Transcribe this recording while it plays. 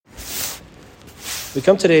We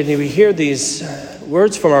come today and we hear these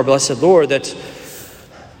words from our blessed Lord that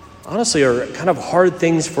honestly are kind of hard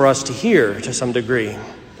things for us to hear to some degree.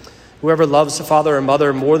 Whoever loves father or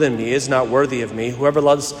mother more than me is not worthy of me. Whoever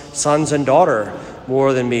loves sons and daughter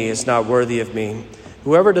more than me is not worthy of me.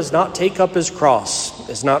 Whoever does not take up his cross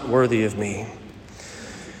is not worthy of me.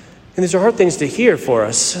 And these are hard things to hear for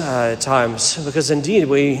us at times, because indeed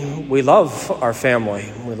we love our family.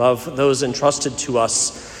 We love those entrusted to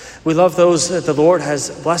us. We love those that the Lord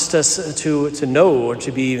has blessed us to know or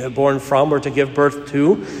to be born from or to give birth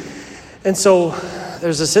to. And so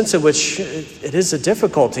there's a sense in which it is a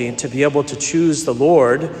difficulty to be able to choose the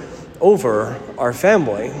Lord over our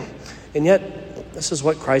family. And yet, this is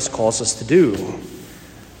what Christ calls us to do,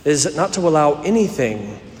 is not to allow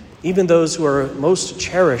anything, even those who are most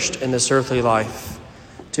cherished in this earthly life,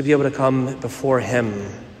 to be able to come before him.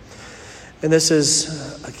 And this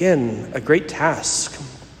is, again, a great task.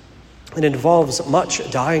 It involves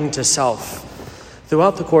much dying to self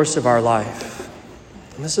throughout the course of our life.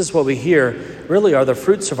 And this is what we hear really are the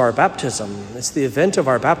fruits of our baptism. It's the event of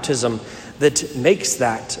our baptism that makes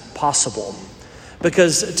that possible.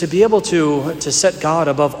 Because to be able to set God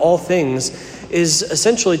above all things is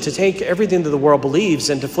essentially to take everything that the world believes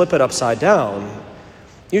and to flip it upside down.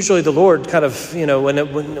 Usually the Lord kind of,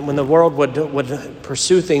 when the world would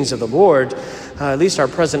pursue things of the Lord, at least our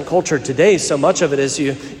present culture today, so much of it is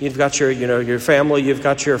you've got your family, you've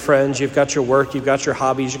got your friends, you've got your work, you've got your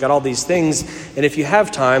hobbies, you've got all these things. And if you have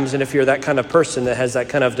times, and if you're that kind of person that has that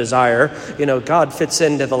kind of desire, God fits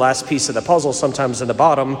into the last piece of the puzzle, sometimes in the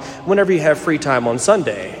bottom, whenever you have free time on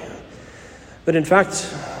Sunday. But in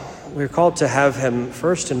fact, we're called to have him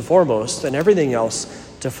first and foremost, and everything else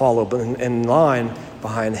to follow in line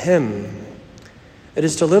behind him. It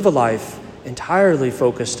is to live a life entirely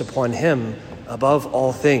focused upon him above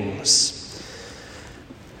all things.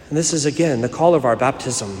 And this is, again, the call of our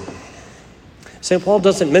baptism. St. Paul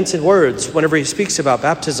doesn't mince in words whenever he speaks about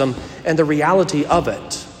baptism and the reality of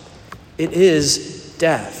it. It is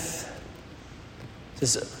death. He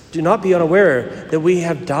says, do not be unaware that we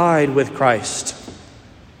have died with Christ.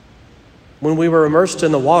 When we were immersed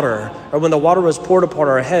in the water, or when the water was poured upon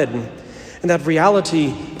our head, in that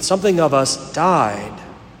reality, something of us died,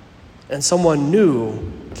 and someone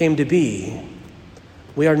new came to be.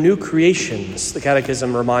 We are new creations, the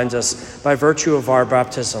Catechism reminds us, by virtue of our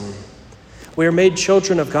baptism. We are made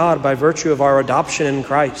children of God by virtue of our adoption in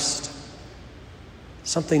Christ.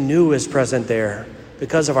 Something new is present there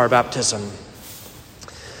because of our baptism.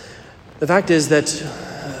 The fact is that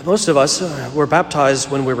most of us were baptized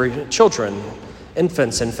when we were children,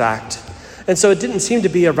 infants, in fact. And so it didn't seem to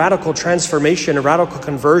be a radical transformation, a radical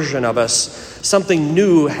conversion of us, something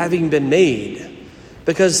new having been made.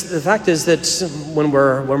 Because the fact is that when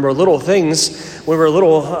we're little things, when we're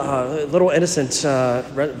little innocent,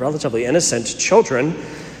 relatively innocent children,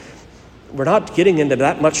 we're not getting into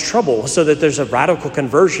that much trouble so that there's a radical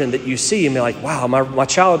conversion that you see and be like, wow, my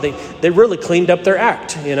child, they really cleaned up their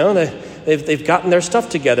act, They've gotten their stuff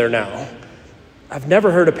together now. I've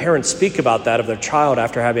never heard a parent speak about that of their child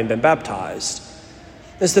after having been baptized.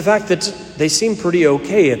 It's the fact that they seem pretty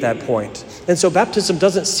okay at that point. And so baptism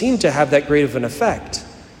doesn't seem to have that great of an effect,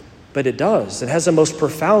 but it does. It has a most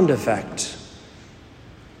profound effect.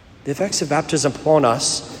 The effects of baptism upon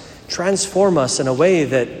us transform us in a way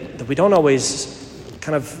that we don't always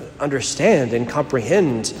kind of understand and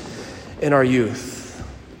comprehend in our youth.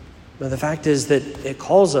 But the fact is that it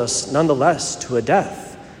calls us nonetheless to a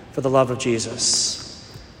death for the love of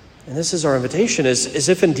Jesus. And this is our invitation, is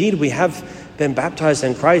if indeed we have been baptized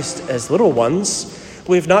in Christ as little ones,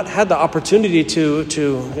 we've not had the opportunity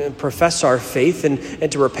to profess our faith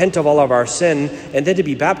and to repent of all of our sin and then to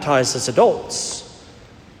be baptized as adults.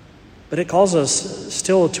 But it calls us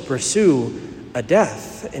still to pursue a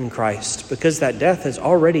death in Christ, because that death has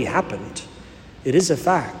already happened. It is a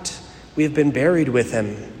fact. We have been buried with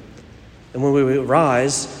him. And when we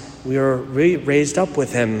rise, we are raised up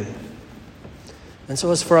with him. And so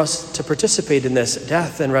it's for us to participate in this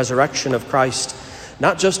death and resurrection of Christ,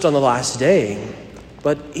 not just on the last day,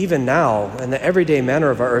 but even now in the everyday manner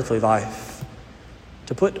of our earthly life,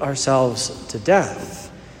 to put ourselves to death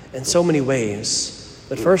in so many ways,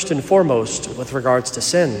 but first and foremost with regards to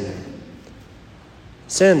sin.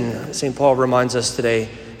 Sin, St. Paul reminds us today,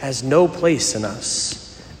 has no place in us.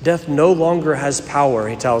 Death no longer has power,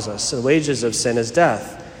 he tells us. The wages of sin is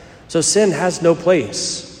death. So sin has no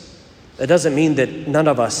place. That doesn't mean that none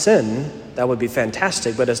of us sin. That would be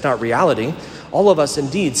fantastic, but it's not reality. All of us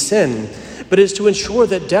indeed sin. But it is to ensure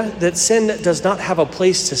that sin does not have a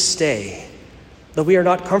place to stay. That we are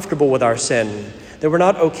not comfortable with our sin. That we're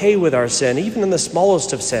not okay with our sin, even in the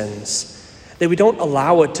smallest of sins. that we don't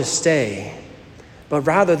allow it to stay, but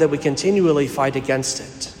rather that we continually fight against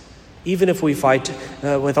it. Even if we fight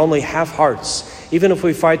with only half hearts, even if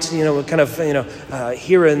we fight,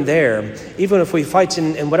 here and there, even if we fight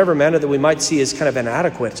in whatever manner that we might see as kind of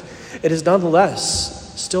inadequate, it is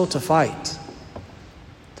nonetheless still to fight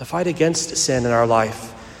against sin in our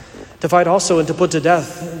life, to fight also and to put to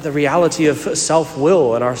death the reality of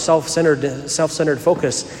self-will and our self-centered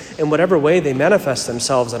focus in whatever way they manifest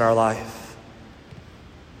themselves in our life.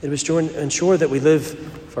 It was to ensure that we live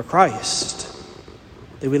for Christ,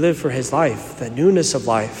 that we live for his life, that newness of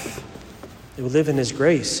life, that we live in his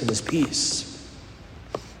grace and his peace.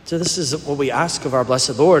 So this is what we ask of our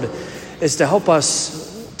blessed Lord, is to help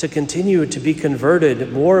us to continue to be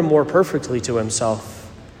converted more and more perfectly to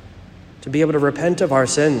himself, to be able to repent of our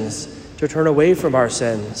sins, to turn away from our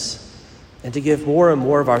sins, and to give more and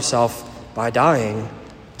more of ourselves by dying,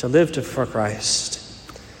 to live for Christ.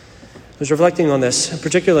 I was reflecting on this,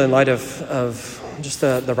 particularly in light of just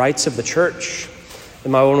the rites of the church.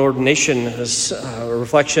 In my own ordination, was a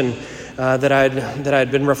reflection that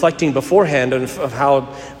I'd been reflecting beforehand of how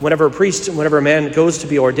whenever a man goes to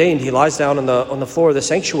be ordained, he lies down on the floor of the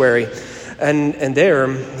sanctuary, and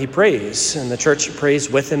there he prays, and the church prays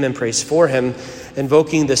with him and prays for him,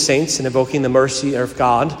 invoking the saints and invoking the mercy of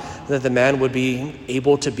God that the man would be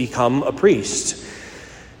able to become a priest.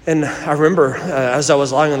 And I remember as I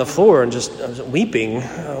was lying on the floor and I was weeping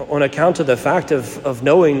on account of the fact of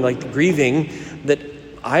knowing, grieving that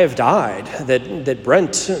I have died, that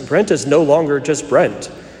Brent is no longer just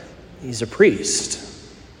Brent. He's a priest.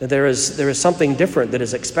 That there is something different that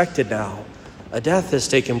is expected now. A death has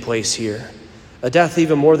taken place here. A death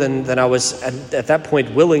even more than I was at that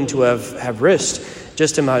point willing to have risked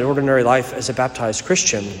just in my ordinary life as a baptized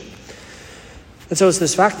Christian. And so it's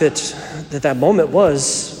this fact that moment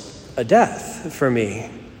was a death for me.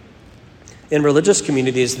 In religious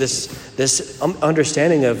communities, this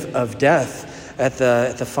understanding of death at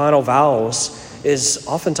the final vows is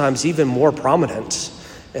oftentimes even more prominent.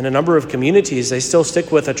 In a number of communities, they still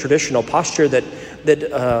stick with a traditional posture that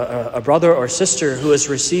a brother or sister who is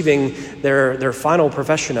receiving their final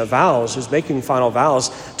profession of vows, who's making final vows,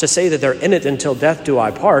 to say that they're in it until death do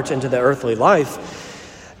I part into the earthly life,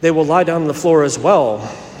 they will lie down on the floor as well,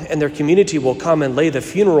 and their community will come and lay the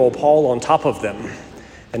funeral pall on top of them.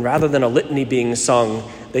 And rather than a litany being sung,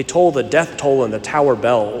 they toll the death toll in the tower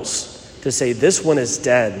bells to say, this one is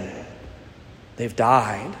dead. They've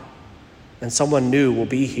died. And someone new will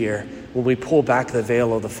be here when we pull back the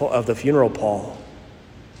veil of the funeral pall.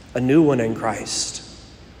 A new one in Christ.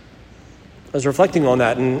 I was reflecting on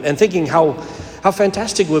that and thinking how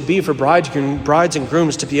fantastic it would be for brides and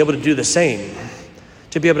grooms to be able to do the same.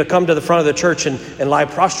 To be able to come to the front of the church and lie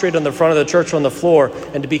prostrate on the front of the church on the floor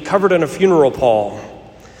and to be covered in a funeral pall.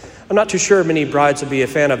 I'm not too sure many brides would be a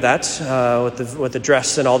fan of that with the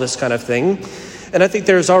dress and all this kind of thing. And I think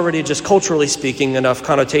there's already, just culturally speaking, enough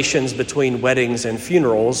connotations between weddings and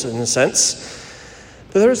funerals in a sense.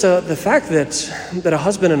 But there's the fact that a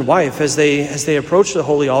husband and wife, as they approach the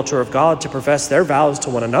holy altar of God to profess their vows to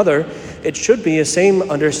one another, it should be a same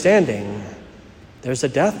understanding. There's a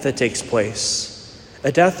death that takes place,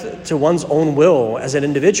 a death to one's own will as an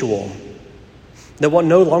individual, that one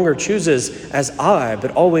no longer chooses as I,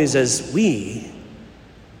 but always as we.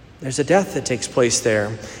 There's a death that takes place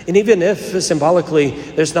there. And even if symbolically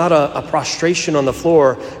there's not a prostration on the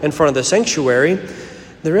floor in front of the sanctuary,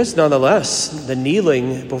 there is nonetheless the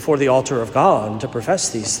kneeling before the altar of God to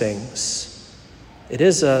profess these things. It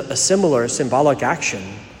is a similar symbolic action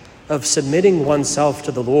of submitting oneself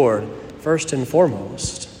to the Lord first and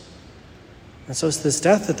foremost. And so it's this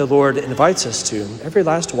death that the Lord invites us to, every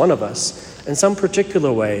last one of us, in some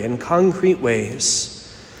particular way, in concrete ways.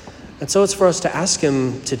 And so it's for us to ask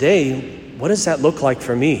him today, what does that look like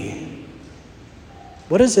for me?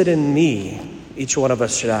 What is it in me, each one of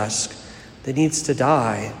us should ask, that needs to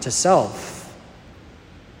die to self?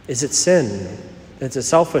 Is it sin? Is it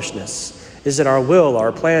selfishness? Is it our will,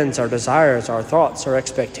 our plans, our desires, our thoughts, our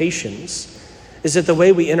expectations? Is it the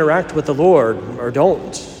way we interact with the Lord or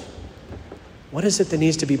don't? What is it that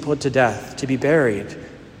needs to be put to death, to be buried,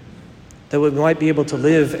 that we might be able to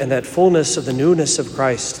live in that fullness of the newness of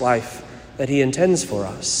Christ's life that he intends for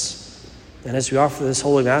us? And as we offer this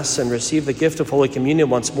Holy Mass and receive the gift of Holy Communion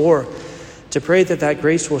once more, to pray that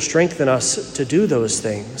grace will strengthen us to do those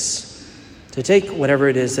things, to take whatever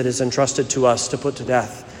it is that is entrusted to us to put to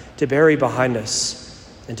death, to bury behind us,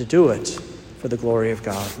 and to do it for the glory of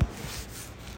God.